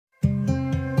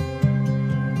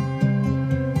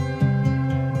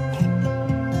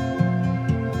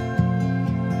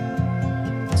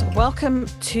Welcome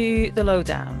to The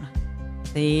Lowdown,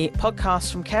 the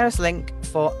podcast from Carers Link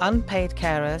for unpaid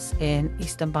carers in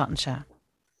East Dunbartonshire.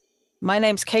 My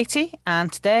name's Katie,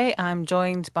 and today I'm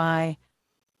joined by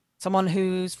someone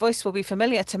whose voice will be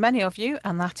familiar to many of you,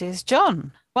 and that is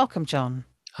John. Welcome, John.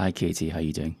 Hi, Katie. How are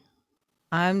you doing?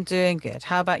 I'm doing good.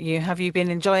 How about you? Have you been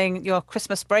enjoying your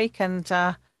Christmas break and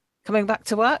coming back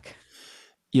to work?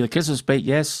 Yeah, the Christmas break,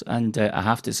 yes. And I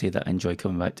have to say that I enjoy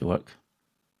coming back to work.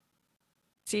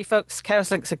 See, folks,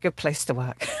 Carers Link's a good place to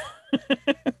work.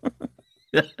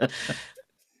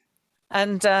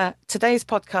 And today's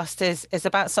podcast is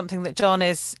about something that John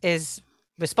is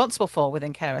responsible for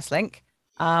within Carers Link.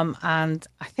 And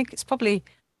I think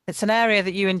it's an area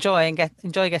that you enjoy and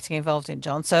enjoy getting involved in,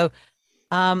 John. So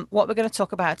what we're going to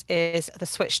talk about is the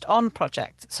Switched On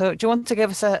project. So do you want to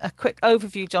give us a quick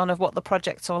overview, John, of what the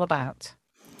project's all about?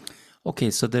 Okay,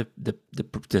 so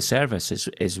the service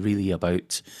is really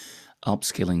about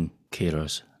upskilling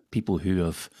carers, people who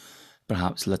have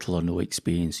perhaps little or no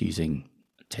experience using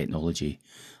technology,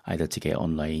 either to get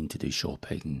online, to do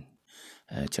shopping,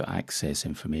 to access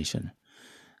information,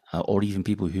 or even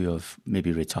people who have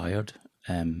maybe retired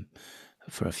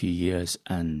for a few years,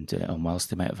 and whilst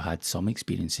they might have had some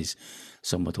experiences,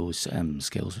 some of those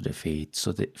skills would have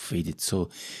faded. So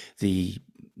the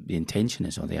intention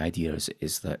is, or the idea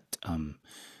is that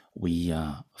we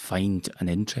find an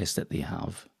interest that they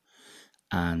have,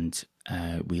 and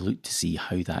we look to see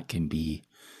how that can be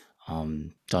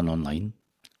done online.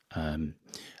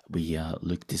 We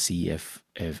look to see if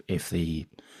they,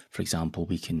 for example,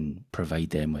 we can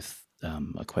provide them with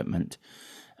equipment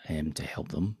to help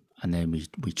them, and then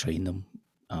we train them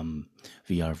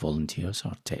via our volunteers,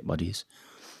 our tech buddies,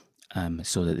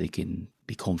 so that they can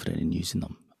be confident in using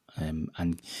them,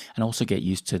 and also get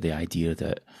used to the idea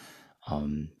that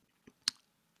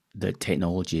that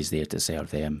technology is there to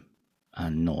serve them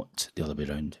and not the other way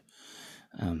around.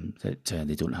 That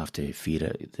they don't have to fear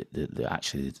it. That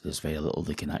actually there's very little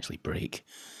they can actually break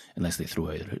unless they throw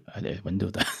it out the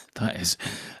window. That is.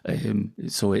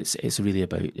 So it's really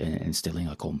about instilling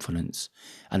a confidence,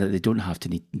 and that they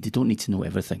don't need to know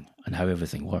everything and how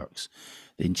everything works.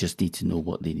 They just need to know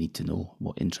what they need to know,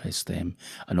 what interests them,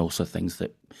 and also things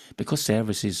that, because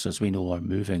services, as we know, are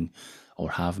moving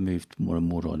or have moved more and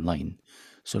more online.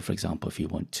 So, for example, if you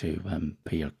want to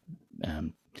pay your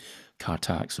car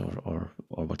tax or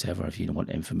whatever, if you want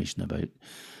information about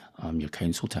your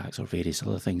council tax or various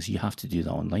other things, you have to do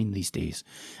that online these days.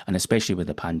 And especially with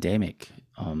the pandemic,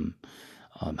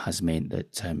 has meant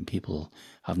that people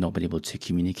have not been able to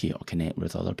communicate or connect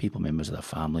with other people, members of their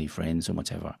family, friends, and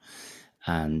whatever.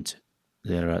 And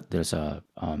there's a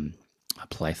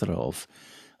plethora of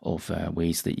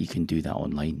ways that you can do that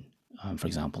online. For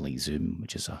example, like Zoom,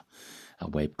 which is a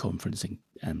web conferencing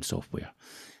software,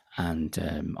 and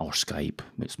or Skype,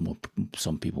 which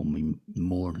some people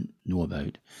more know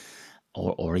about,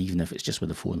 or even if it's just with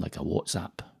a phone, like a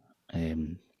WhatsApp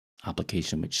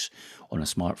application, which on a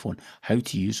smartphone, how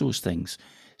to use those things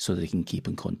so they can keep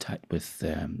in contact with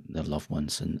their loved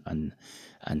ones and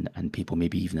people,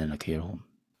 maybe even in a care home.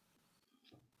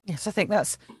 Yes, I think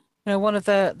that's one of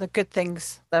the good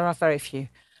things. There are very few,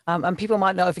 and people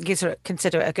might not even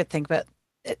consider it a good thing, but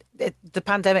the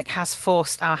pandemic has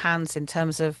forced our hands in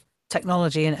terms of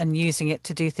technology and using it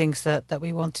to do things that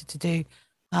we wanted to do.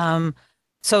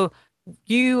 So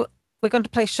we're going to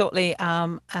play shortly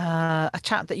a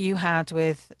chat that you had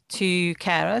with two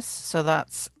carers. So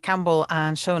that's Campbell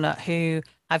and Shona, who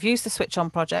have used the Switch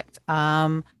On project,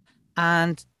 and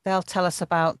they'll tell us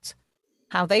about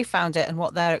how they found it and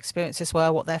what their experiences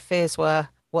were, what their fears were,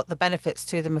 what the benefits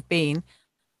to them have been.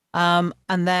 And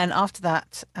then after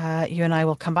that, you and I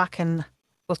will come back and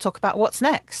we'll talk about what's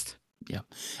next. Yeah.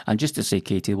 And just to say,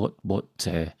 Katie, what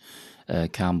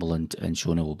Campbell and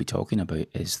Shona will be talking about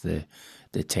is the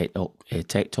Tech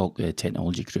Talk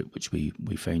technology group, which we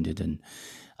founded,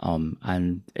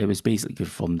 and it was basically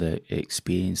from the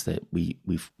experience that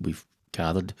we've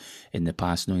gathered in the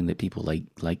past, knowing that people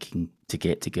liking to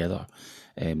get together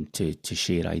to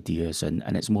share ideas, and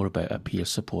it's more about a peer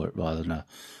support rather than a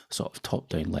sort of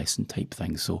top-down lesson type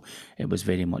thing. So it was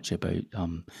very much about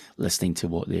listening to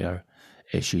what their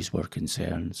issues were,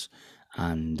 concerns,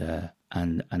 and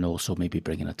also maybe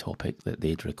bringing a topic that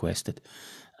they'd requested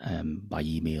by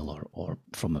email or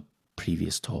from a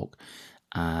previous talk,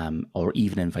 or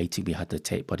even inviting. We had the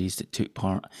tech buddies that took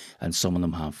part, and some of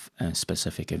them have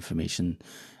specific information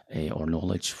or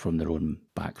knowledge from their own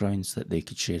backgrounds that they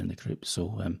could share in the group.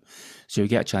 So you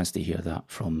get a chance to hear that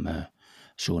from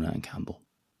Shona and Campbell.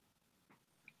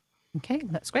 Okay,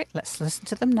 that's great. Let's listen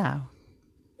to them now.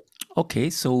 Okay,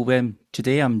 so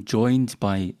today I'm joined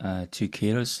by two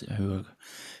carers who are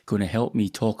going to help me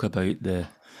talk about the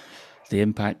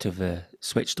impact of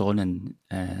Switched On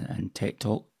and Tech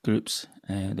Talk groups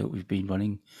that we've been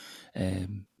running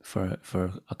for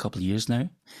a couple of years now.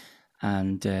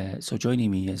 And so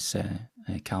joining me is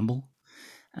Campbell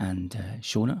and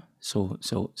Shona. So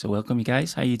welcome, you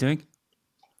guys. How are you doing?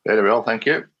 Very well, thank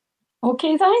you.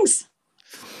 Okay, thanks.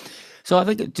 So I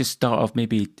think I'd just start off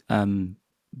maybe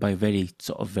by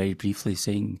very briefly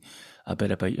saying a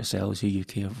bit about yourselves, who you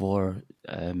care for,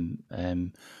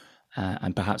 and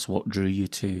perhaps what drew you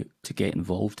to get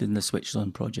involved in the Switched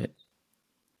On project.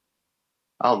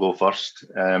 I'll go first.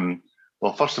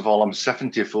 Well, first of all, I'm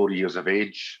 74 years of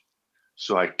age,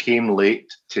 so I came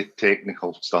late to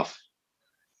technical stuff.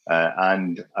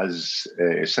 And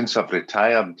since I've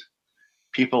retired,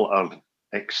 people are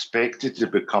expected to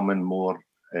becoming more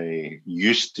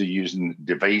used to using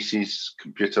devices,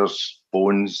 computers,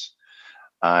 phones,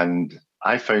 and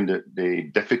I found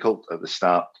it difficult at the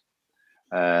start.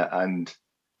 And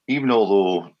even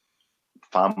although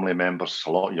family members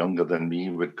a lot younger than me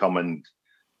would come and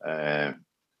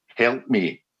help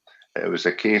me, it was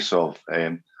a case of,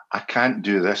 I can't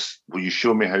do this. Will you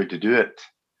show me how to do it?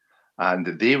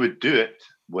 And they would do it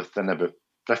within about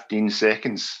 15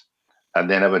 seconds. And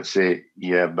then I would say,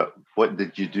 yeah, but what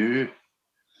did you do?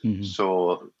 Mm-hmm.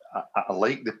 So I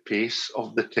like the pace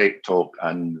of the Tech Talk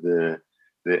and the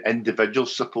individual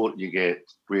support you get,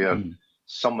 where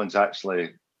someone's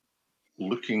actually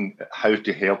looking at how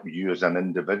to help you as an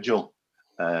individual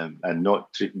and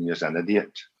not treating you as an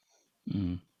idiot.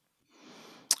 Mm.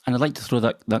 And I'd like to throw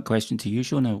that question to you,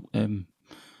 Shona.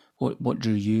 What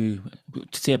drew you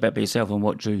to say a bit about yourself, and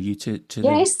what drew you to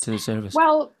the service?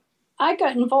 Well, I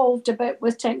got involved a bit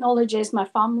with technology as my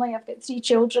family. I've got 3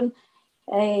 children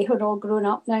who are all grown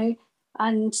up now,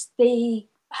 and they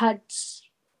had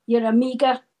your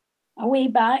Amiga a way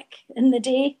back in the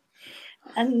day,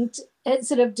 and it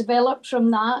sort of developed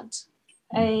from that.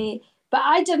 But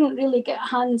I didn't really get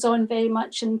hands-on very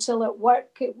much until at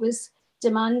work. It was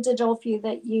demanded of you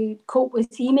that you cope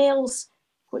with emails,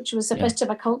 which was a bit of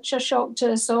a culture shock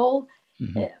to us all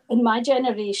in my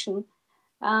generation.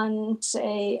 And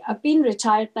I've been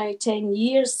retired now 10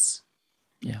 years.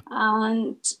 Yeah.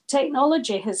 And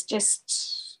technology has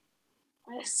just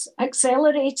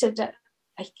accelerated at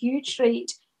a huge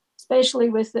rate, especially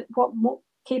with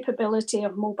capability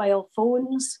of mobile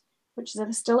phones, which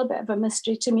is still a bit of a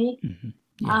mystery to me. Mm-hmm.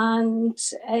 Yeah. And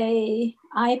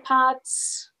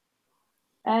iPads,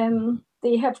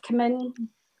 they have come in.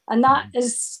 And that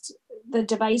is the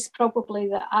device probably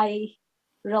that I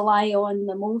rely on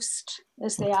the most,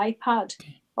 is the iPad,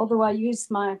 although I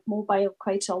use my mobile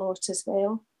quite a lot as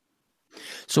well.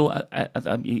 So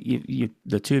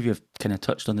the two of you have kind of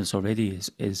touched on this already.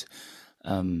 Is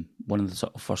one of the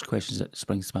sort of first questions that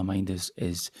springs to my mind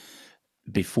is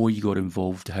before you got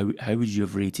involved, how would you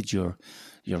have rated your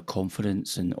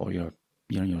confidence or your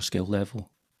skill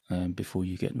level before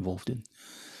you get involved in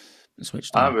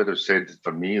Switched On? I would have said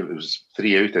for me it was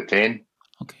 3 out of 10.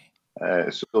 Okay,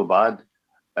 so bad.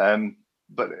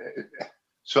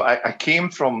 So I came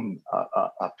from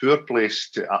a poor place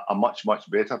to a much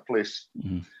better place.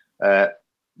 Mm-hmm.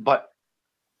 But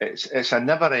it's a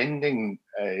never-ending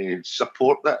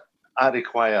support that I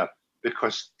require,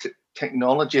 because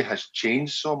technology has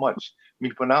changed so much. I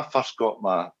mean, when I first got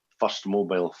my first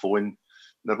mobile phone,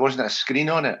 there wasn't a screen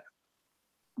on it.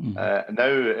 Mm-hmm.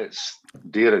 Now it's,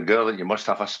 dear girl, you must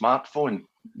have a smartphone.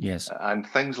 Yes. And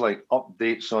things like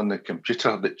updates on the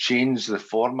computer that change the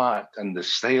format and the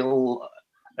style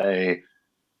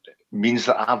means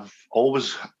that I've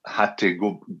always had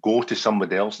to go to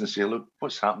somebody else and say, look,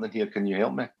 what's happening here? Can you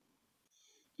help me?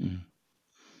 Mm.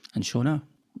 And Shona,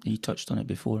 you touched on it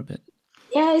before a bit.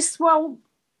 Yes, well,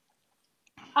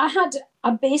 I had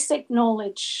a basic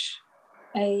knowledge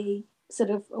sort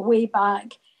of way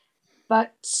back,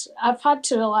 but I've had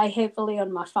to rely heavily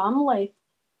on my family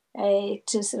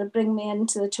to sort of bring me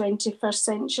into the 21st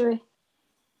century.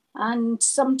 And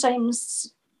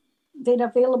sometimes they're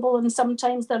available and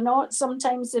sometimes they're not.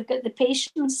 Sometimes they've got the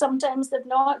patience, sometimes they've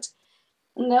not.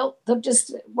 And they'll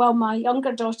just, well, my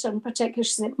younger daughter in particular,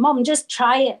 she said, Mum, just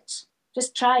try it.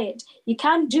 Just try it. You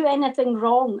can't do anything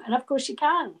wrong. And of course you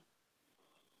can.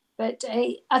 But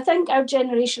I think our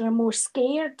generation are more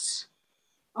scared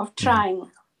of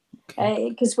trying.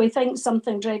 Because we think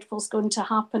something dreadful is going to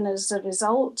happen as a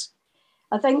result.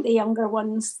 I think the younger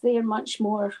ones, they're much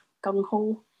more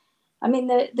gung-ho. I mean,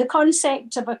 the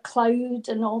concept of a cloud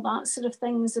and all that sort of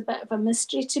thing is a bit of a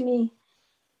mystery to me.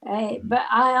 But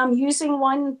I am using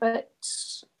one, but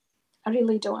I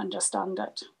really don't understand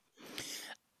it.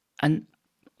 And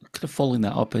kind of following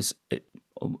that up is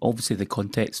obviously the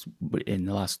context in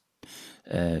the last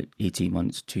 18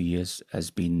 months, 2 years has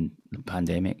been the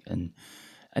pandemic, and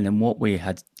in what way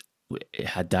had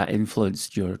that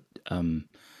influenced your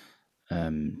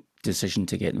decision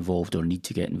to get involved or need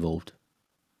to get involved?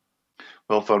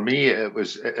 Well, for me,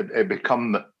 it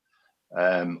become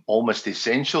almost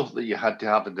essential that you had to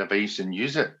have a device and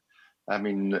use it. I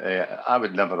mean, I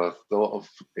would never have thought of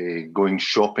going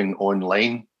shopping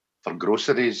online for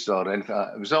groceries or anything.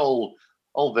 It was all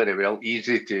very well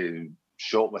easy to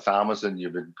shop with Amazon.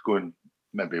 You would go and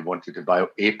maybe wanted to buy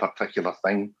a particular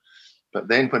thing. But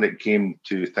then when it came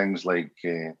to things like,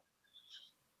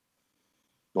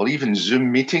 even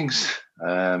Zoom meetings,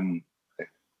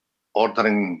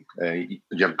 ordering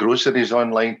your groceries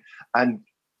online, and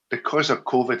because of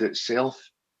COVID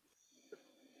itself,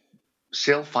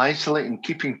 self-isolating,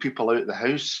 keeping people out of the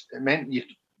house, it meant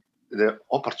the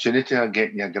opportunity of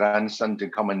getting your grandson to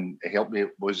come and help me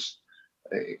was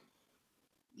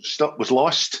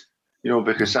lost,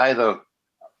 because either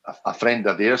a friend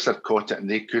of theirs had caught it and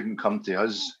they couldn't come to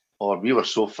us, or we were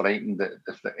so frightened that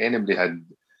if anybody had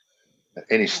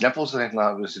any sniffles or anything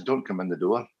like that, we said, don't come in the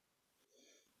door.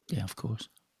 Yeah, of course.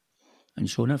 And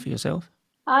Shona, for yourself?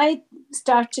 I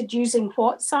started using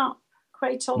WhatsApp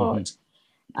quite a lot.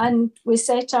 And we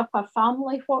set up a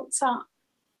family WhatsApp,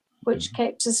 which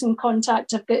kept us in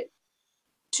contact. I've got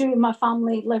two of my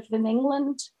family live in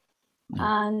England,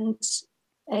 and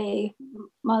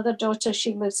my other daughter,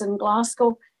 she lives in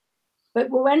Glasgow. But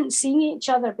we weren't seeing each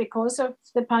other because of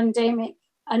the pandemic.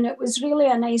 And it was really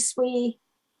a nice way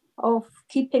of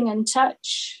keeping in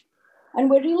touch. And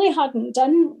we really hadn't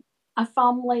done a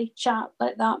family chat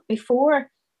like that before.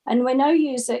 And we now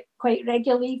use it quite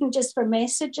regularly, even just for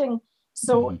messaging.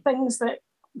 So things that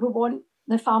we want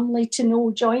the family to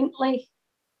know jointly,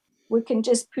 we can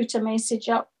just put a message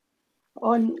up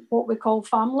on what we call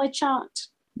family chat.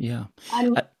 Yeah.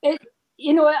 And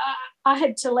I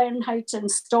had to learn how to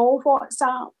install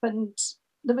WhatsApp, and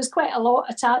there was quite a lot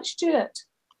attached to it.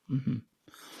 Mm-hmm.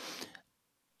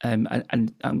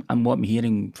 And what I'm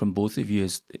hearing from both of you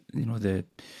is, the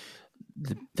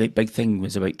big thing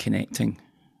was about connecting.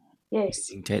 Yes.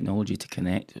 Using technology to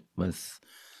connect with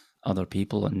other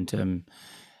people, and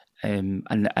in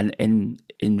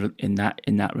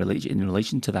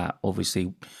relation to that,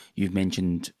 obviously you've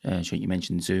mentioned you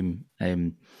mentioned Zoom,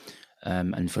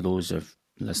 and for those of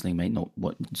listening might not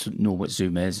know what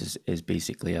Zoom is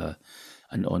basically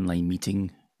an online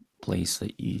meeting place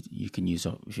that you can use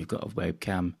if you've got a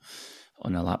webcam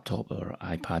on a laptop or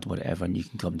iPad, whatever, and you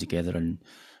can come together and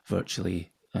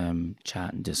virtually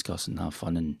chat and discuss and have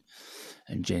fun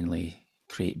and generally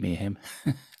create mayhem.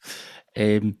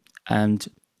 And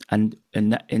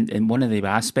in one of the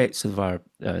aspects of our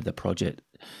the project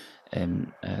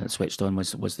Switched On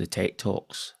was the tech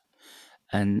talks,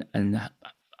 and I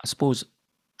suppose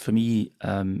for me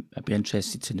I'd be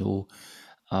interested to know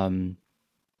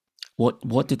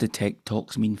what did the tech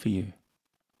talks mean for you?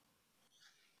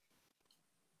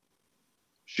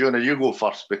 Shona, you go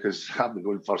first because I've been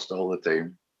going first all the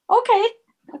time.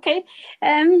 Okay.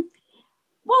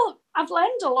 Well, I've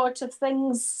learned a lot of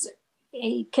things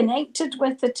connected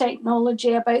with the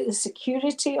technology, about the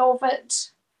security of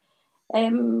it.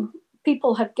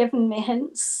 People have given me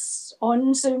hints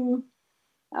on Zoom,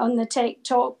 on the tech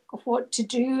talk, of what to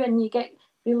do, and you get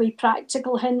really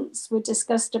practical hints. We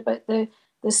discussed about the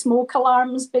smoke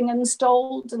alarms being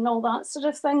installed and all that sort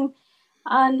of thing.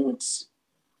 And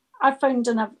I found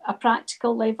on a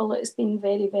practical level it's been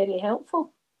very, very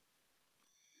helpful.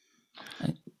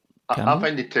 I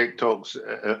find the tech talks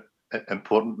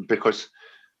important because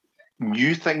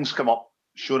new things come up.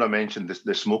 Shona mentioned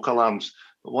the smoke alarms.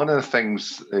 But one of the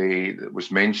things that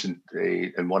was mentioned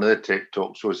in one of the tech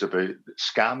talks was about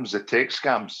scams, the tech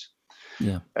scams.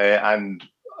 Yeah. And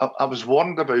I was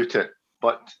warned about it,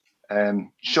 but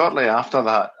shortly after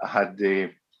that, I had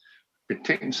been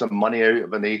taking some money out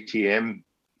of an ATM,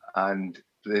 and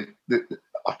they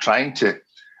are trying to,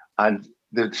 and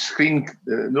the screen,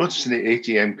 noticing the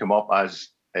ATM come up as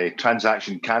a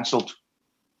transaction cancelled.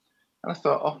 And I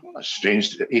thought, oh, that's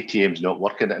strange, the ATM's not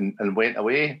working, and went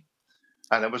away.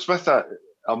 And I was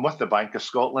I'm with the Bank of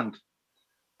Scotland,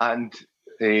 and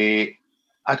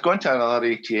I'd gone to another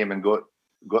ATM and got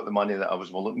the money that I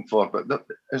was looking for. But it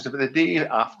was the day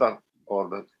after, or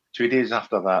the 2 days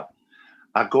after that,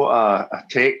 I got a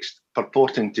text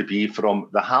purporting to be from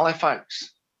the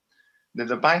Halifax. Now,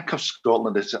 the Bank of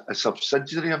Scotland is a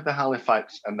subsidiary of the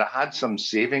Halifax, and they had some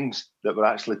savings that were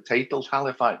actually titled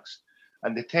Halifax.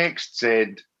 And the text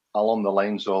said along the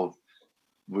lines of,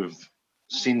 we've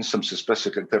seen some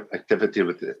suspicious activity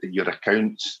with your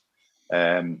accounts.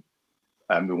 and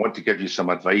we want to give you some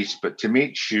advice, but to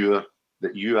make sure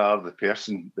that you are the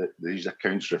person that these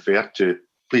accounts refer to,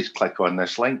 please click on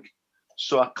this link.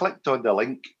 So I clicked on the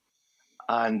link,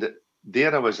 and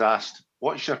there I was asked,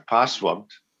 what's your password?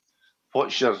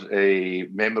 What's your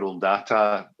memorable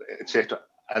data, etc.?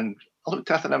 And I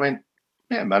looked at it and I went,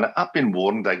 wait a minute, I've been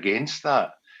warned against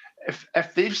that.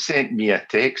 If they've sent me a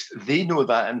text, they know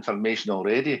that information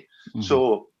already. Mm-hmm.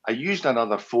 So I used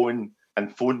another phone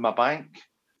and phoned my bank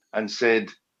and said,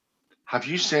 have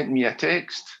you sent me a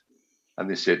text? And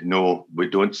they said, no, we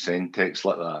don't send texts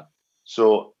like that.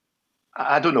 So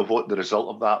I don't know what the result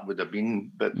of that would have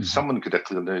been, but mm-hmm. someone could have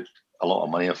cleared out a lot of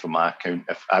money from my account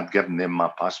if I'd given them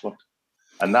my password.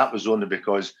 And that was only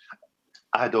because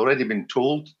I had already been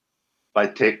told by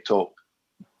Tech Talk,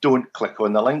 don't click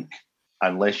on the link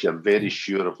unless you're very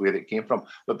sure of where it came from.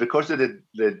 But because of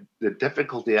the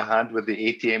difficulty I had with the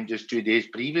ATM just 2 days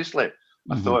previously,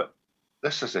 mm-hmm. I thought,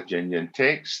 this is a genuine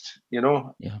text,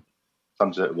 Yeah.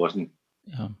 Turns out it wasn't.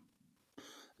 Yeah.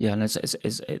 Yeah, and it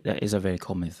is a very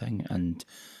common thing, and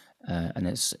I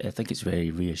think it's very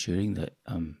reassuring that,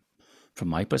 from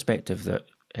my perspective, that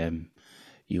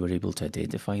you were able to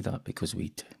identify that, because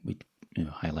we'd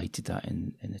highlighted that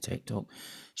in the Tech Talk.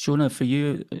 Shona, for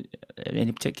you,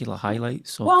 any particular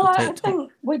highlights? I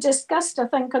think we discussed,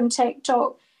 on Tech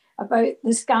Talk about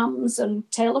the scams and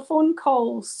telephone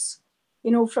calls,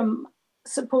 from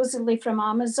supposedly from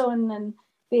Amazon and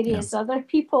various other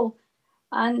people.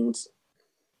 And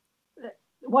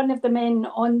one of the men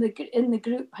in the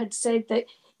group had said that,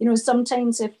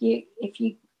 sometimes if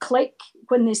you click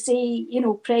when they say,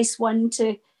 press 1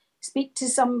 to speak to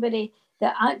somebody,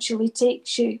 that actually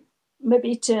takes you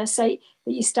maybe to a site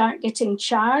that you start getting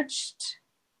charged.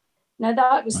 Now,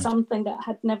 that was something that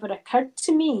had never occurred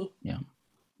to me. Yeah.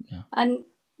 And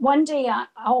one day I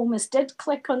almost did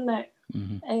click on the,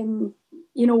 mm-hmm.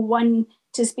 1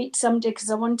 to speak to somebody, because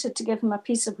I wanted to give them a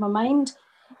piece of my mind,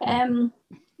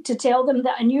 to tell them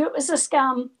that I knew it was a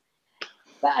scam.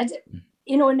 But,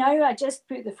 now I just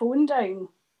put the phone down.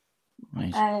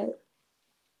 Right.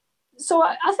 So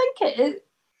I think it is,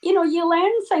 you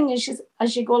learn things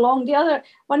as you go along.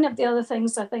 One of the other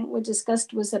things I think we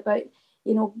discussed was about,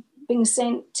 being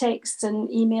sent texts and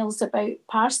emails about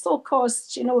parcel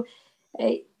costs.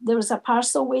 There was a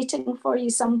parcel waiting for you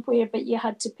somewhere, but you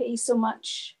had to pay so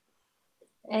much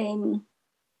to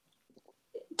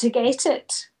get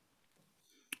it.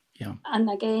 Yeah. And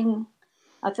again,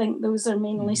 I think those are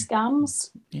mainly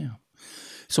scams. Yeah.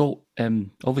 So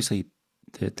obviously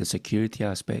the security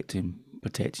aspect in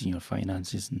protecting your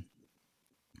finances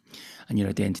and your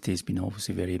identity has been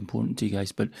obviously very important to you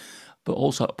guys. But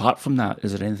also, apart from that,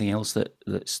 is there anything else that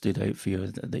stood out for you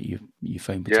that you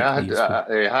found particularly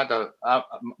useful?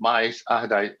 My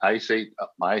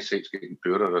eyesight's getting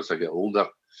poorer as I get older,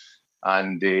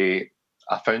 and I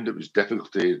found it was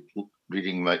difficult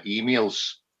reading my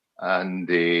emails, and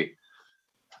I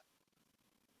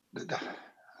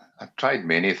tried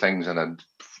many things, and I'd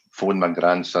phoned my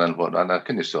grandson and whatnot, and I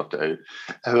couldn't sort it out.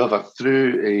 However,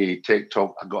 through a Tech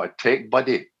Talk, I got a tech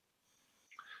buddy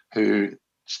who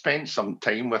spent some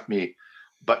time with me,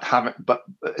 but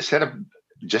instead of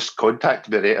just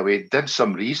contacting me right away, did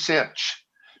some research,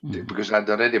 because I'd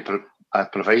already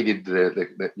provided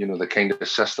the kind of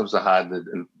systems I had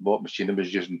and what machine I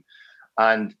was using,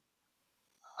 and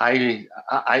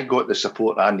I got the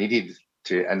support I needed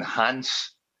to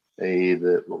enhance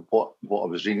what I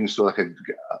was reading, so I could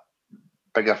get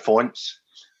bigger fonts,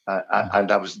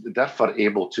 and I was therefore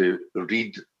able to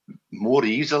read more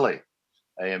easily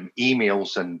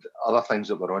emails and other things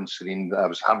that were on screen that I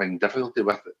was having difficulty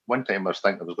with. One time I was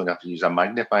thinking I was going to have to use a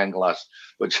magnifying glass,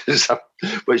 which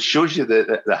shows you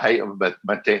the height of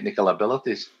my technical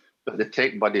abilities. But the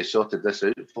tech buddy sorted this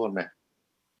out for me.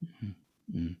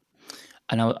 Mm-hmm.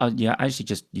 And actually,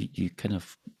 just you kind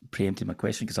of preempted my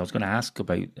question, because I was going to ask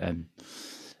about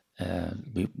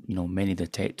many of the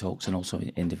Tech Talks, and also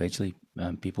individually,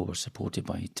 people were supported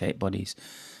by tech buddies,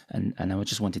 and I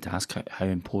just wanted to ask how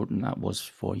important that was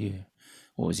for you.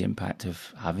 What was the impact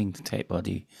of having the tech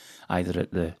buddy, either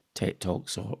at the Tech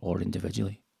Talks or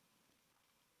individually?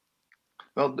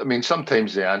 Well, I mean,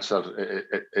 sometimes the answer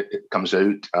it comes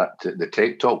out at the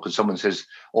Tech Talk, because someone says,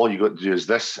 all you got to do is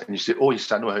this, and you say, oh, yes,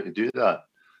 I know how to do that.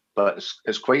 But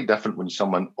it's quite different when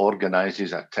someone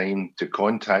organises a time to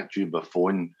contact you by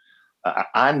phone,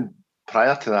 and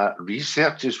prior to that,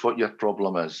 researches what your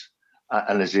problem is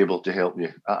and is able to help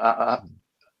you.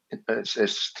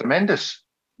 It's tremendous.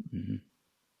 Mm-hmm.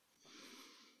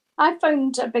 I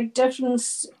found a big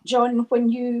difference, John, when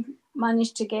you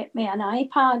managed to get me an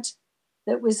iPad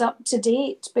that was up to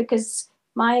date, because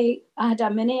I had a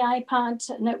mini iPad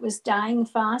and it was dying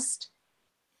fast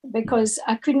because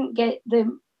I couldn't get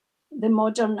the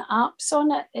modern apps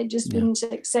on it. It just wouldn't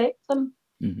accept them.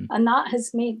 Mm-hmm. And that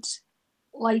has made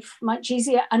life much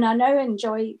easier. And I now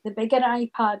enjoy the bigger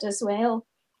iPad as well,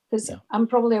 because I'm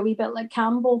probably a wee bit like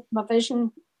Campbell. My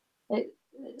vision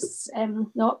it's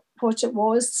not what it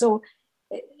was. So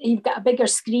you've got a bigger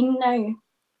screen now.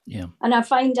 Yeah. And I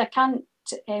find I can't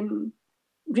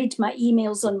read my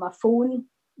emails on my phone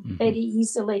very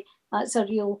easily. That's a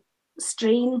real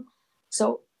strain.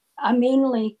 So I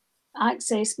mainly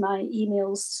access my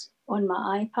emails on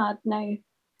my iPad now.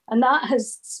 And that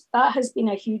has been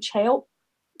a huge help.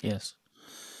 Yes.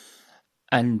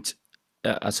 And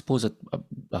I suppose I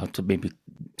have to maybe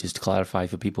just clarify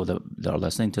for people that are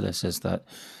listening to this is that,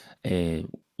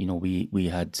 we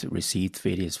had received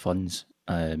various funds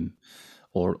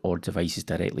or devices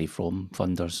directly from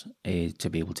funders to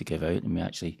be able to give out. And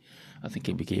I think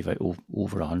we gave out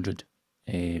over 100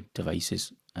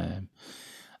 devices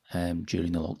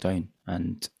during the lockdown,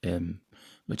 and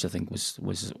which I think was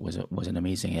an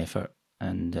amazing effort.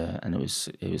 And it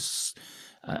was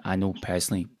I know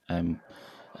personally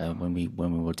when we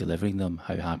were delivering them,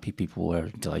 how happy people were,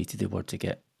 delighted they were to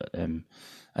get an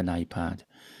iPad.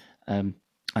 And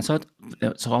so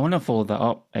I want to follow that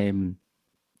up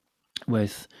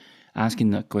with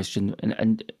asking that question,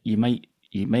 and you might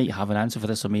have an answer for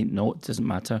this or may not. It doesn't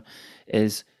matter.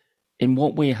 Is in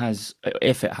what way has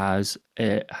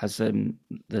the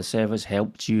service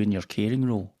helped you in your caring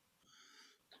role?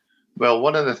 Well,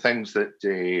 one of the things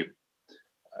that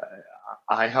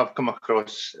I have come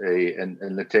across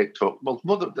in the Tech Talk,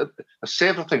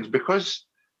 several things, because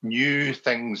new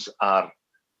things are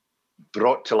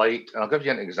brought to light. I'll give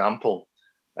you an example.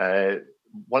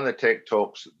 One of the Tech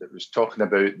Talks that was talking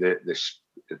about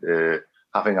the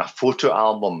having a photo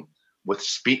album with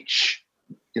speech.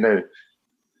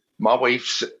 My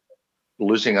wife's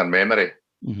losing her memory.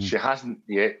 Mm-hmm. She hasn't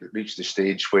yet reached the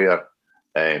stage where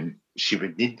she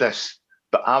would need this,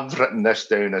 but I've written this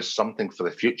down as something for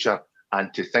the future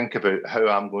and to think about how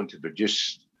I'm going to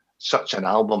produce such an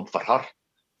album for her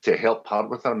to help her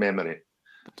with her memory.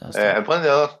 And one of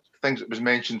the other things that was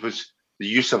mentioned was the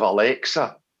use of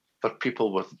Alexa for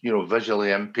people with,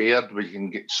 visually impaired, where you can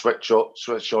get switch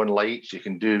on lights, you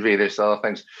can do various other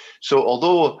things. So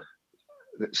although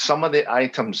some of the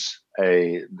items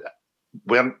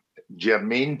weren't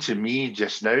germane to me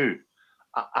just now,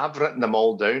 I've written them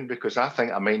all down because I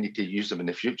think I might need to use them in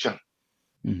the future.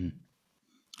 Mm-hmm.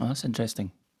 Oh, that's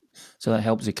interesting. So that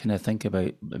helps you kind of think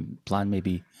about and plan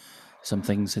maybe some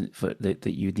things that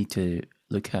you need to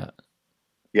look at.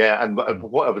 Yeah, and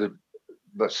what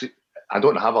I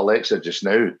don't have Alexa just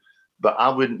now, but I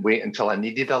wouldn't wait until I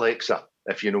needed Alexa,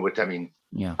 if you know what I mean.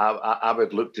 Yeah. I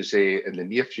would look to say in the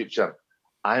near future,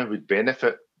 I would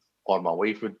benefit, or my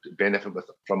wife would benefit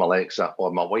from Alexa,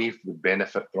 or my wife would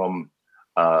benefit from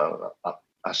a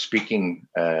speaking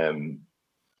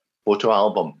photo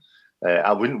album.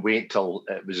 I wouldn't wait till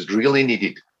it was really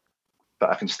needed, but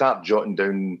I can start jotting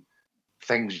down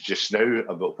things just now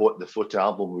about what the photo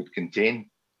album would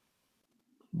contain.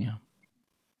 Yeah.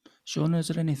 Shona, is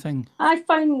there anything? I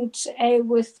found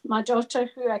with my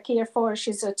daughter, who I care for,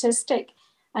 she's autistic,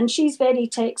 and she's very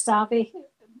tech savvy,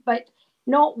 but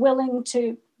not willing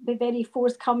to be very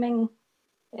forthcoming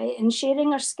in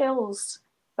sharing her skills.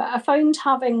 But I found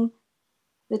having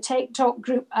the Tech Talk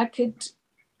group, I could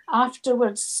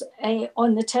afterwards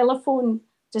on the telephone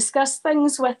discuss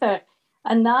things with her,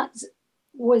 and that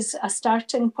was a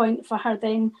starting point for her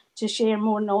then to share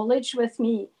more knowledge with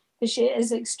me, because she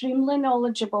is extremely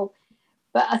knowledgeable.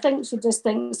 But I think she just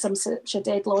thinks I'm such a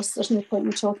dead loss, there's no point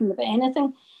in talking about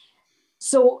anything.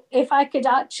 So if I could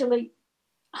actually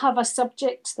have a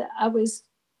subject that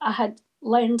I had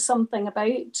learned something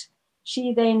about,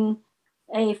 she then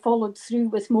followed through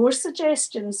with more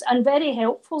suggestions and very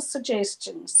helpful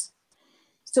suggestions.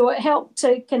 So it helped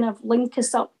to kind of link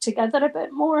us up together a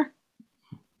bit more.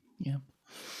 Yeah.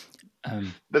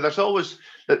 But there's always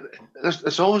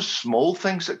small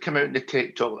things that come out in the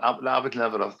Tech Talk that I would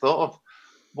never have thought of.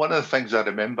 One of the things I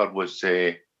remember was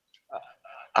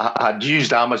I'd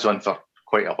used Amazon for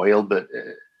quite a while, but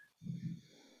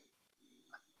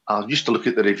I used to look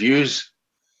at the reviews,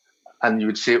 and you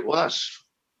would say, "Well, that's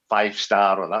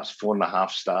 5-star or that's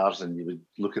 4.5 stars," and you would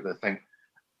look at the thing.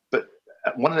 But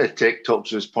one of the Tech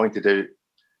Talks was pointed out,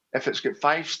 if it's got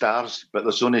 5 stars but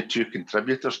there's only 2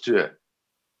 contributors to it,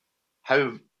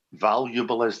 how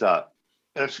valuable is that?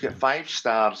 If it's got 5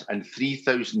 stars and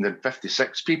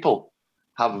 3,056 people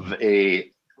have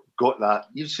got that,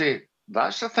 you'd say,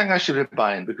 that's the thing I should be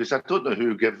buying, because I don't know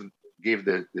who gave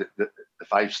the the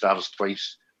 5 stars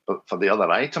twice for the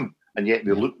other item, and yet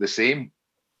they look the same.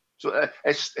 So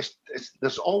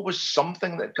there's always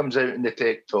something that comes out in the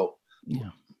tech talk. Yeah.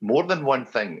 More than one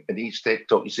thing in each tech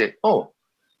talk. You say, oh,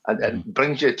 and it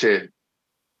brings you to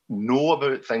know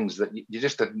about things that you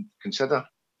just didn't consider.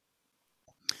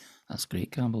 That's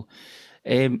great, Campbell.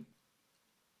 And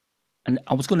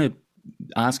I was going to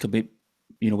ask about,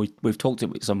 we've talked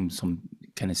about some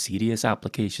kind of serious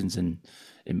applications and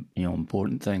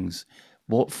important things.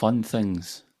 What fun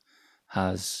things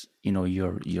has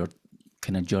your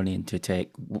kind of journey into tech?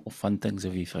 What fun things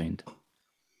have you found?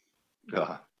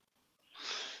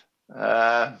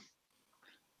 Well,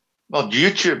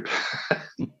 YouTube.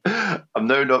 I'm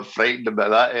now not frightened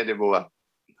about that anymore.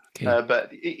 Okay.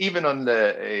 But even on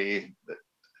the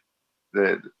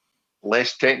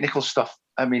less technical stuff,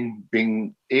 I mean,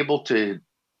 being able to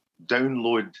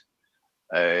download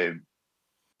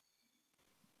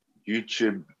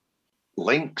YouTube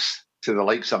links to the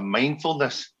likes of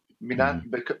mindfulness. I mean, that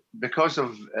because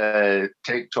of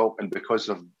Tech Talk and because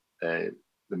of the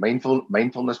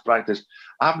mindfulness practice,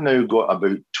 I've now got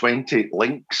about 20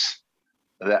 links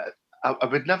that I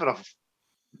would never have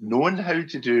known how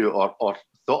to do or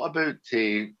thought about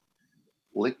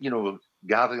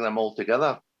gathering them all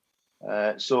together.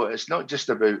 So it's not just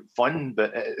about fun,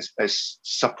 but it's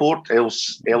support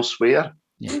elsewhere.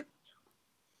 Yeah.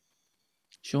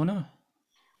 Shona?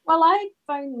 Well, I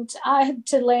found I had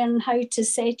to learn how to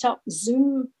set up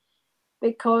Zoom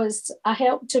because I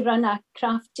helped to run a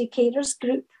crafty carers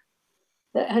group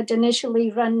that had initially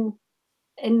run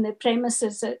in the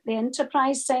premises at the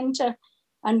Enterprise Centre,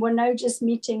 and we're now just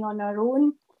meeting on our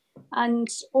own. And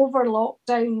over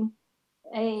lockdown,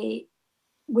 we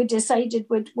decided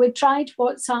we tried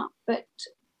WhatsApp, but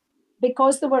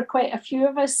because there were quite a few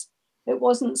of us, it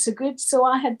wasn't so good. So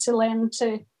I had to learn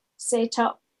to set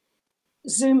up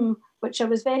Zoom, which I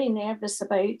was very nervous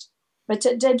about, but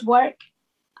it did work.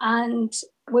 And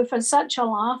we've had such a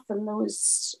laugh in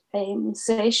those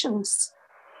sessions.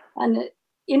 And,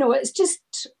 it's just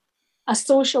a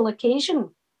social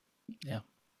occasion,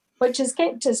 which has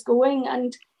kept us going.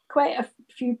 And quite a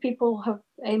few people have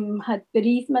had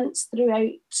bereavements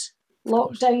throughout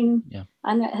lockdown,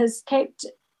 and it has kept,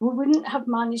 we wouldn't have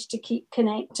managed to keep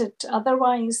connected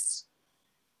otherwise.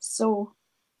 So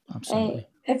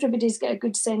everybody's got a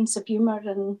good sense of humour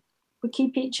and we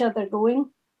keep each other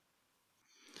going.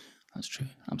 That's true,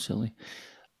 absolutely.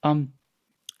 One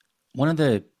of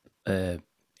the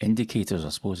indicators, I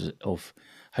suppose, of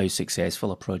how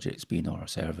successful a project's been or a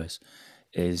service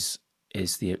is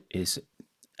the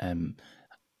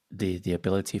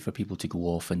ability for people to go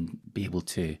off and be able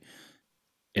to,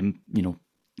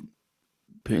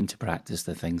 put into practice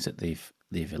the things that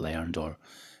they've learned, or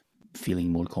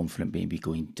feeling more confident, maybe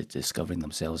going to discovering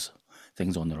themselves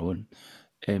things on their own.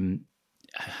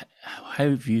 How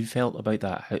have you felt about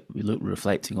that? How,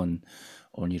 reflecting on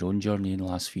your own journey in the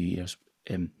last few years,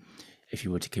 if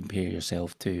you were to compare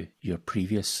yourself to your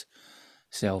previous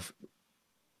self,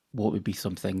 what would be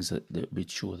some things that would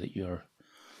show that you're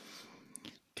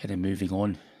kind of moving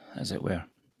on, as it were?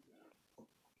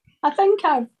 I think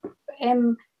I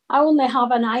only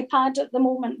have an iPad at the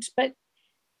moment, but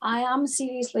I am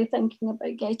seriously thinking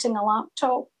about getting a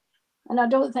laptop, and I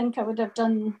don't think I would have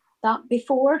done that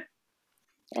before.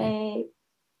 I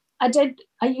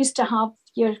used to have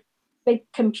your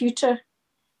big computer,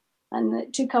 and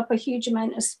it took up a huge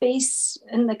amount of space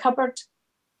in the cupboard,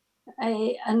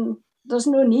 and there's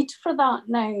no need for that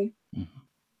now. Mm-hmm.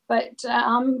 But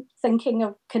I'm thinking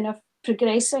of kind of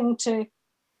progressing to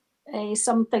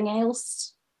something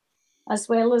else as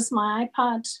well as my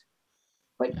iPad.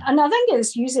 And I think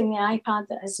it's using the iPad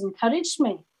that has encouraged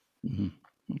me. Mm-hmm.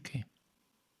 Okay.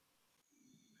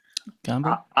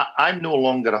 Campbell? I'm no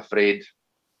longer afraid.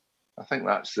 I think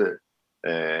that's the...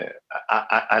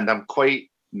 and I'm quite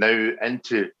now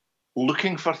into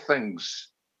looking for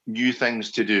new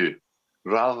things to do,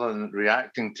 rather than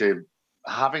reacting to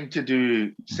having to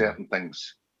do certain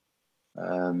things.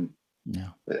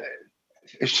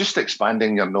 It's just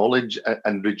expanding your knowledge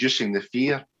and reducing the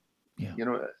fear. Yeah. It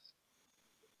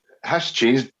has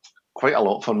changed quite a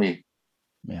lot for me.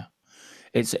 Yeah.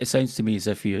 It sounds to me as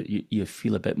if you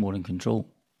feel a bit more in control.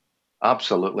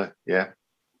 Absolutely, yeah.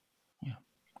 Yeah,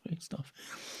 great stuff.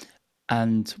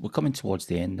 And we're coming towards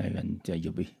the end now, and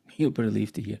you'll be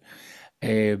relieved to hear.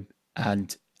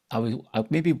 And I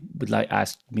maybe would like to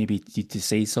ask maybe to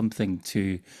say something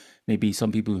to maybe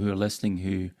some people who are listening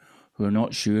who are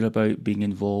not sure about being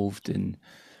involved in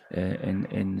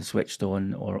Switched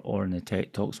On or in the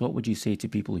Tech Talks. What would you say to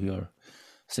people who are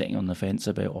sitting on the fence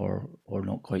about or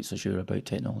not quite so sure about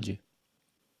technology?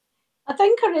 I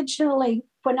think originally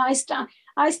when I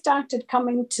started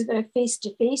coming to the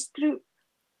face-to-face group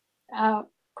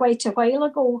quite a while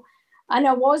ago, and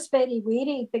I was very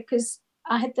wary because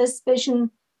I had this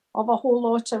vision of a whole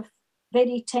lot of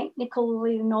very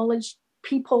technically knowledge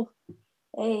people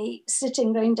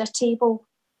sitting around a table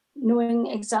knowing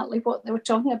exactly what they were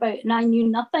talking about, and I knew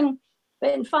nothing.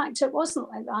 But in fact, it wasn't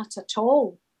like that at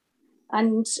all.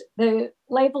 And the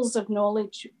levels of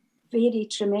knowledge vary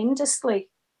tremendously,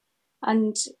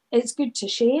 and it's good to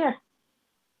share.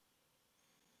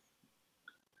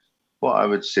 What I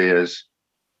would say is,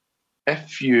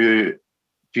 if you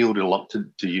feel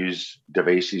reluctant to use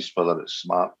devices, whether it's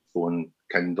smartphone,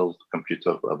 Kindle,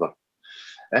 computer, whatever,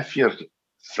 if you're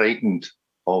frightened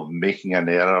of making an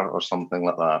error or something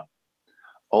like that,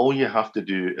 all you have to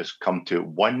do is come to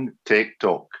one tech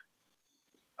talk,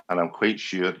 and I'm quite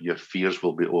sure your fears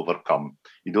will be overcome.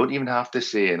 You don't even have to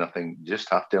say anything, you just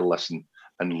have to listen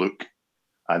and look,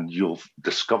 and you'll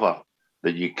discover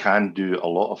that you can do a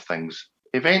lot of things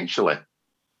eventually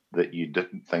that you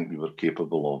didn't think you were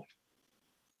capable of.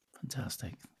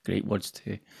 Fantastic. Great words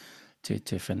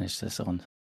to finish this on.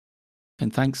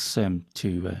 And thanks to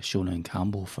Shona and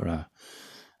Campbell for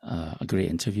a great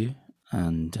interview.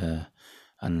 And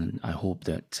I hope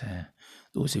that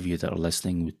those of you that are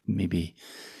listening would maybe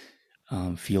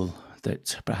feel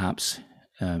that perhaps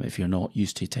if you're not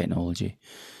used to technology,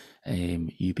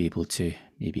 you'd be able to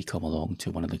maybe come along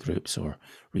to one of the groups or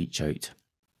reach out.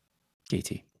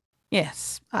 Katie.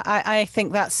 Yes, I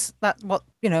think that's what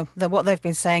what they've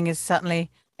been saying is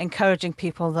certainly encouraging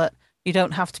people that you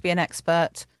don't have to be an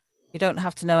expert, you don't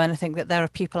have to know anything, that there are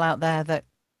people out there that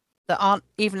aren't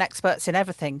even experts in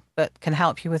everything, but can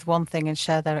help you with one thing and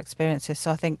share their experiences.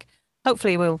 So I think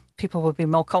hopefully people will be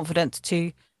more confident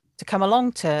to come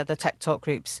along to the Tech Talk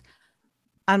groups.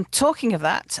 And talking of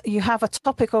that, you have a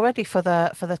topic already for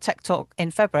the Tech Talk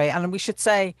in February, and we should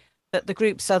say that the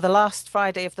groups are the last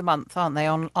Friday of the month, aren't they?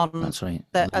 On That's right.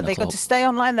 Are they going to stay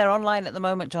online? They're online at the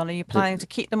moment, John. Are you planning to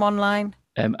keep them online?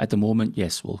 At the moment,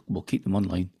 yes, we'll keep them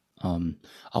online.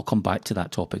 I'll come back to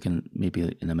that topic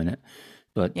maybe in a minute.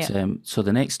 But yeah. So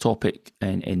the next topic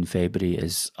in February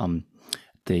is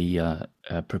the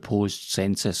proposed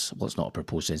census. Well, it's not a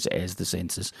proposed census, it is the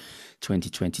census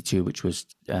 2022, which was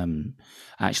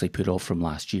actually put off from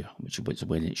last year, which was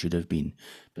when it should have been.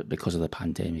 But because of the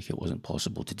pandemic, it wasn't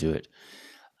possible to do it.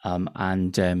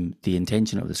 And the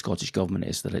intention of the Scottish Government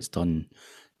is that it's done,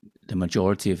 the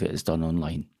majority of it is done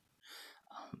online.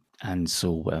 And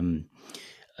so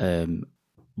I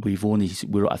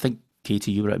think,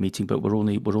 Katie, you were at a meeting, but we're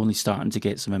only starting to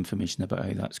get some information about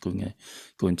how that's going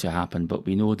to happen. But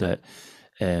we know that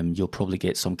you'll probably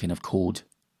get some kind of code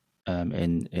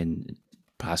in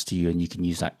passed to you, and you can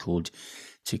use that code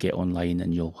to get online,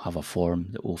 and you'll have a form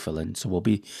that we'll fill in. So we'll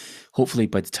be, hopefully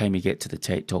by the time we get to the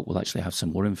Tech Talk, we'll actually have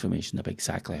some more information about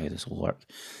exactly how this will work.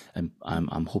 And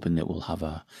I'm hoping that we'll have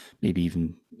maybe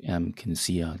even can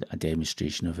see a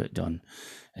demonstration of it done.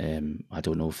 I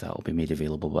don't know if that will be made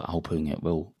available, but I'm hoping it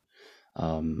will.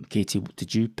 Katie,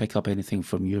 did you pick up anything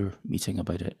from your meeting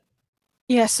about it?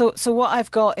 Yeah, so what I've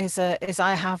got is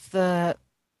I have the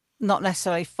not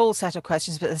necessarily full set of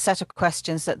questions, but the set of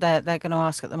questions that they're going to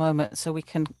ask at the moment. So we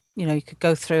can, you could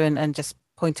go through and just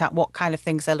point out what kind of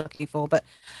things they're looking for. But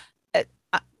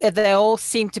they all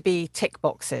seem to be tick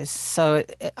boxes. So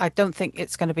I don't think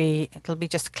it'll be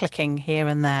just clicking here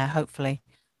and there, hopefully.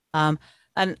 And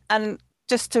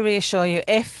just to reassure you,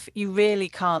 if you really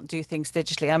can't do things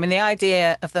digitally, I mean, the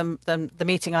idea of the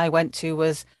meeting I went to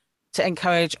was to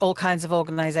encourage all kinds of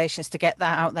organizations to get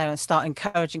that out there and start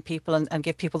encouraging people and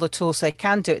give people the tools so they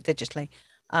can do it digitally.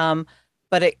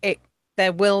 But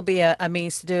there will be a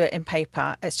means to do it in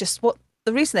paper. It's just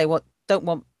the reason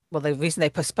the reason they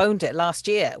postponed it last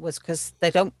year was because they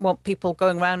don't want people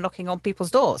going around knocking on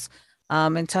people's doors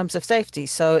in terms of safety.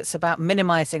 So it's about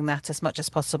minimizing that as much as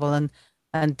possible.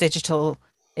 And digital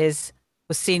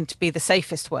was seen to be the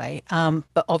safest way.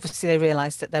 But obviously they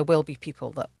realized that there will be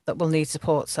people that will need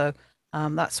support. So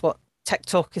that's what Tech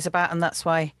Talk is about. And that's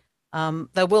why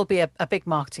there will be a big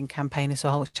marketing campaign as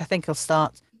well, which I think will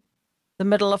start the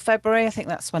middle of February. I think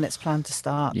that's when it's planned to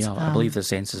start. Yeah, I believe the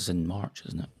census is in March,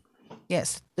 isn't it?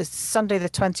 Yes, it's Sunday the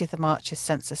 20th of March is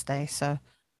Census Day. So,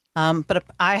 but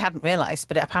I hadn't realized,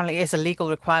 but it apparently is a legal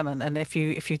requirement. And if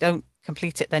you don't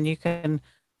complete it, then you can...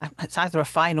 It's either a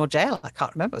fine or jail. I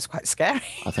can't remember. It's quite scary.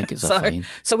 I think it's a fine.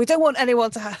 So we don't want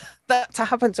anyone that to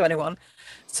happen to anyone.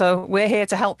 So we're here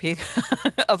to help you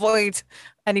avoid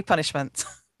any punishment.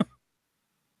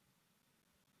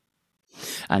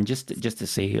 And just to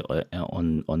say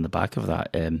on the back of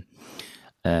that,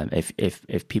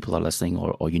 if people are listening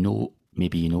or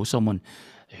maybe you know someone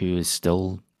who is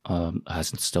still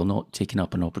has still not taken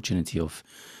up an opportunity of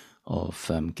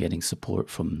getting support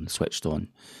from Switched On,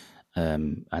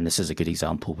 and this is a good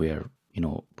example where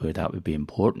where that would be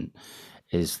important,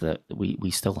 is that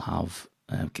we still have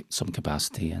some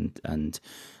capacity, and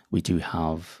we do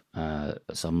have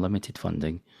some limited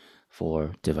funding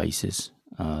for devices.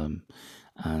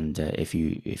 And if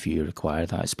you require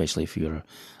that, especially if you're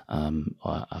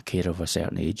a carer of a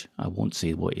certain age, I won't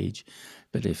say what age,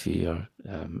 but if you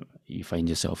find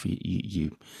yourself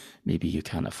you maybe you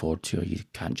can't afford to, or you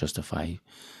can't justify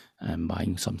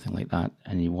buying something like that,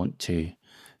 and you want to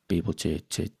be able to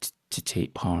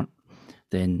take part,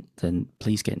 then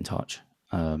please get in touch.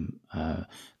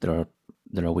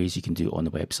 There are ways you can do it on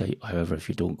the website. However, if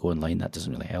you don't go online, that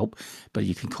doesn't really help. But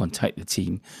you can contact the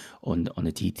team on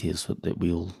the details that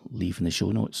we'll leave in the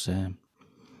show notes.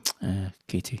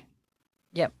 Katie.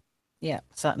 Yep. Yeah,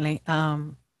 certainly.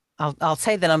 I'll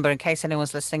say the number in case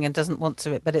anyone's listening and doesn't want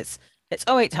to, but it's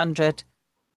 0800.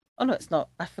 Oh no, it's not.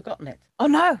 I've forgotten it. Oh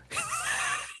no.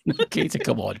 Katie,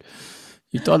 come on.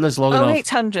 You've done this long enough.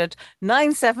 0800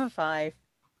 975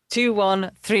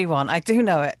 2131. I do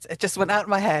know it. It just went out of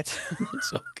my head.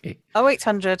 It's okay.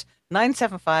 0800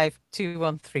 975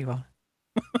 2131.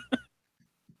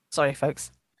 Sorry,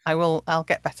 folks. I'll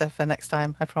get better for next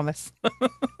time, I promise.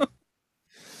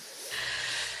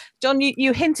 John,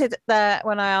 you hinted there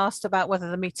when I asked about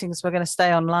whether the meetings were going to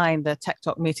stay online, the Tech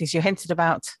Talk meetings, you hinted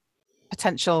about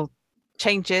potential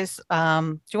changes.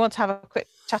 Do you want to have a quick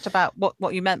chat about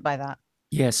what you meant by that?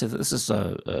 Yeah, so this is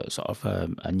a sort of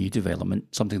a new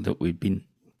development, something that we've been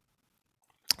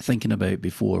thinking about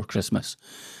before Christmas.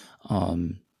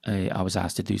 I was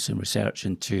asked to do some research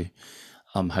into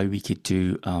how we could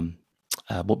do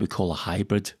what we call a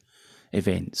hybrid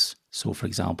events. So, for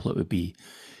example, it would be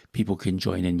people can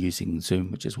join in using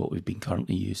Zoom, which is what we've been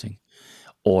currently using,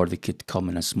 or they could come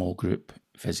in a small group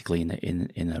physically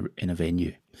in a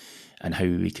venue, and how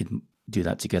we could do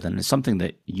that together. And it's something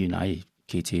that you and I,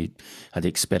 Katie, had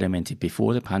experimented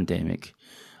before the pandemic,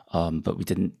 but we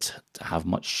didn't have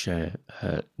much.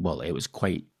 Well, it was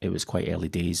quite early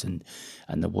days, and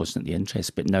there wasn't the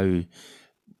interest. But now,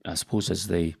 I suppose,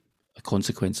 as a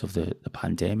consequence of the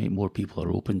pandemic, more people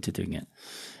are open to doing it,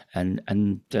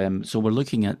 and so we're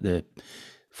looking at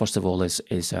first of all is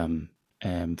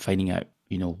finding out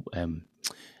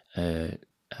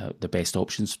the best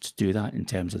options to do that in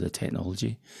terms of the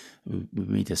technology. We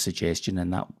made a suggestion,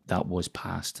 and that was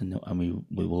passed, and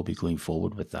we will be going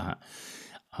forward with that.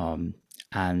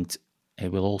 And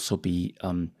it will also be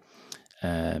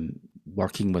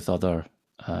working with other,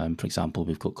 for example,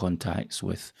 we've got contacts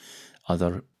with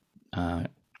other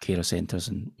carer centres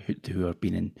and who have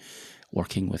been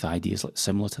working with ideas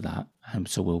similar to that.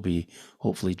 So we'll be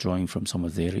hopefully drawing from some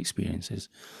of their experiences.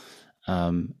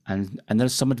 And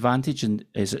there's some advantage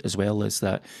as well, is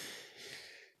that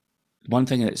one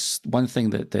thing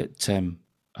that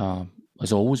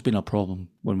has always been a problem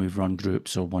when we've run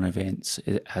groups or run events.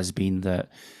 It has been that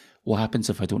what happens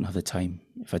if I don't have the time,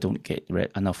 if I don't get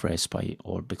enough respite,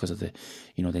 or because of the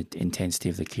intensity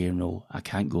of the care, no, I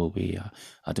can't go away,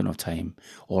 I don't have time,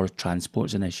 or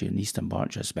transport's an issue. In Eastern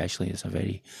Berkshire especially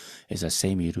is a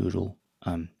semi-rural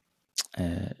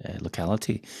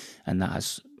locality, and that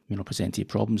has presented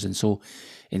problems. And so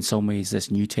in some ways,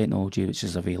 this new technology which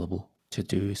is available to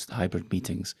do hybrid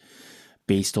meetings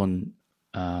based on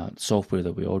software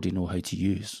that we already know how to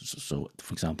use, so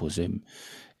for example Zoom,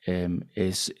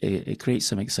 it creates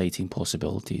some exciting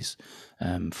possibilities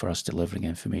for us delivering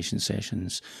information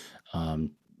sessions,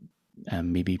 and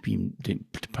maybe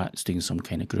doing some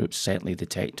kind of groups. Certainly the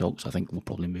Tech Talks, I think, will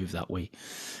probably move that way,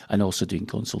 and also doing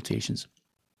consultations.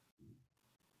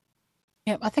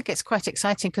 Yeah, I think it's quite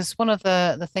exciting, because one of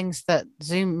the things that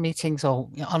Zoom meetings or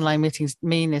online meetings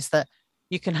mean is that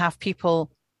you can have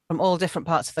people from all different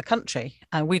parts of the country,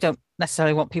 and we don't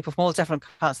necessarily want people from all different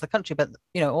parts of the country, but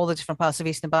all the different parts of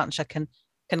Eastern Berkshire can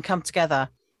come together.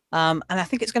 And I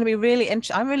think it's going to be really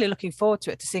interesting. I'm really looking forward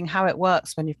to seeing how it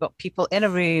works when you've got people in a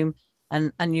room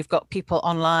and you've got people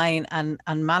online and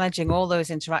managing all those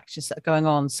interactions that are going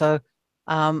on. So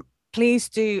please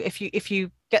do, if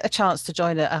you get a chance to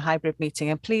join a hybrid meeting,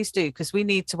 and please do, because we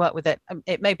need to work with it.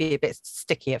 It may be a bit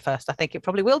sticky at first. I think it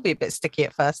probably will be a bit sticky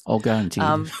at first. I'll guarantee.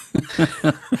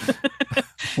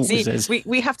 See,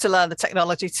 we have to learn the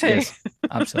technology too. Yes,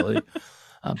 absolutely.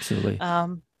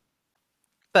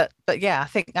 But yeah, I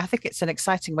think it's an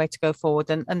exciting way to go forward,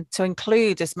 and to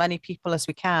include as many people as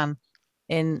we can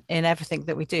in everything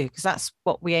that we do, because that's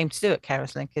what we aim to do at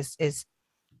Carers Link, is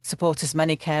support as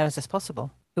many carers as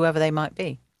possible, whoever they might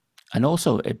be. And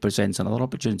also, it presents another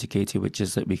opportunity, Katie, which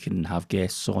is that we can have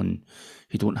guests on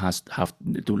who don't have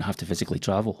to physically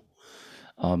travel,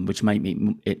 which might make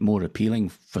it more appealing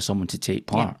for someone to take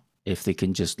part if they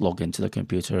can just log into their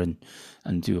computer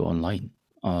and do it online.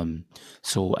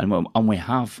 So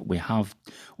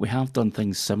we have done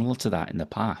things similar to that in the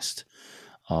past.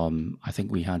 I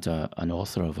think we had an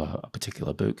author of a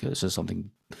particular book. This is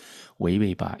something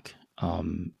way back.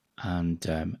 And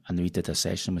we did a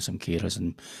session with some carers,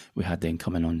 and we had them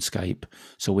coming on Skype.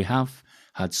 So we have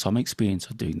had some experience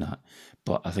of doing that,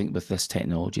 but I think with this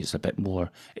technology, it's a bit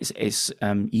more. It's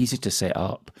easy to set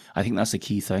up. I think that's the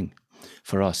key thing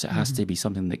for us. It has to be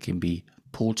something that can be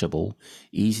portable,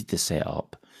 easy to set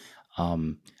up,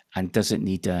 and doesn't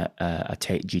need a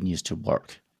tech genius to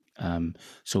work.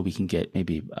 So we can get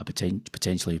maybe a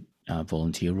potentially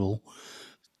volunteer role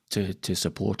to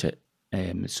support it.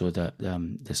 So that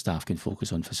the staff can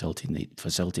focus on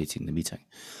facilitating the meeting.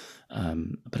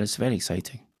 But it's very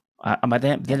exciting.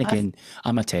 Then again,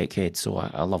 I'm a tech head, so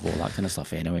I love all that kind of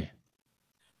stuff anyway.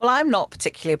 Well, I'm not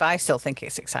particularly, but I still think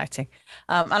it's exciting.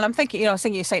 And I'm thinking,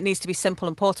 you say it needs to be simple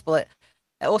and portable. It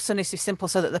also needs to be simple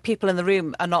so that the people in the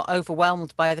room are not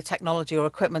overwhelmed by the technology or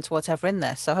equipment or whatever in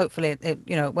there. So hopefully,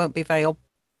 it won't be very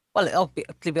it'll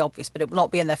be obvious, but it will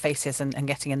not be in their faces and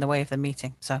getting in the way of the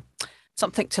meeting. So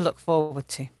something to look forward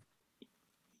to.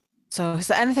 So is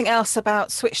there anything else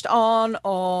about Switched On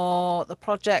or the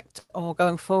project or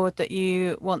going forward that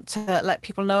you want to let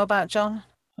people know about, John?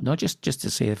 No, just to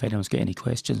say if anyone's got any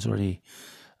questions or they've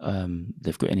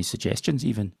got any suggestions,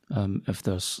 even if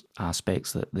there's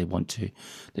aspects that they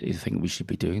think we should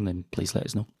be doing, then please let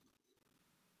us know.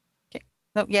 Okay.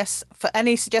 No, yes, for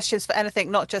any suggestions for anything,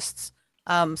 not just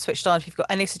Switched On, if you've got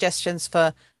any suggestions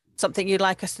for something you'd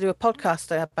like us to do a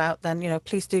podcast about, then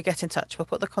please do get in touch. We'll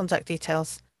put the contact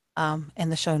details in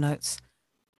the show notes.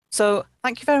 So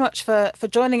thank you very much for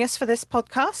joining us for this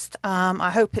podcast. I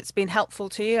hope it's been helpful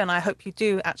to you, and I hope you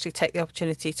do actually take the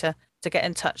opportunity to get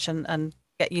in touch and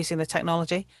get using the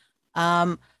technology.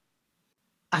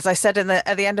 As I said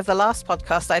at the end of the last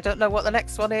podcast, I don't know what the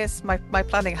next one is. My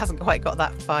planning hasn't quite got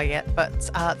that far yet, but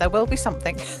there will be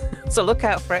something. So look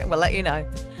out for it and we'll let you know.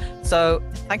 So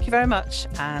thank you very much,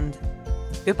 and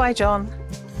goodbye, John.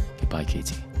 Goodbye,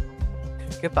 Katie.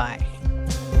 Goodbye.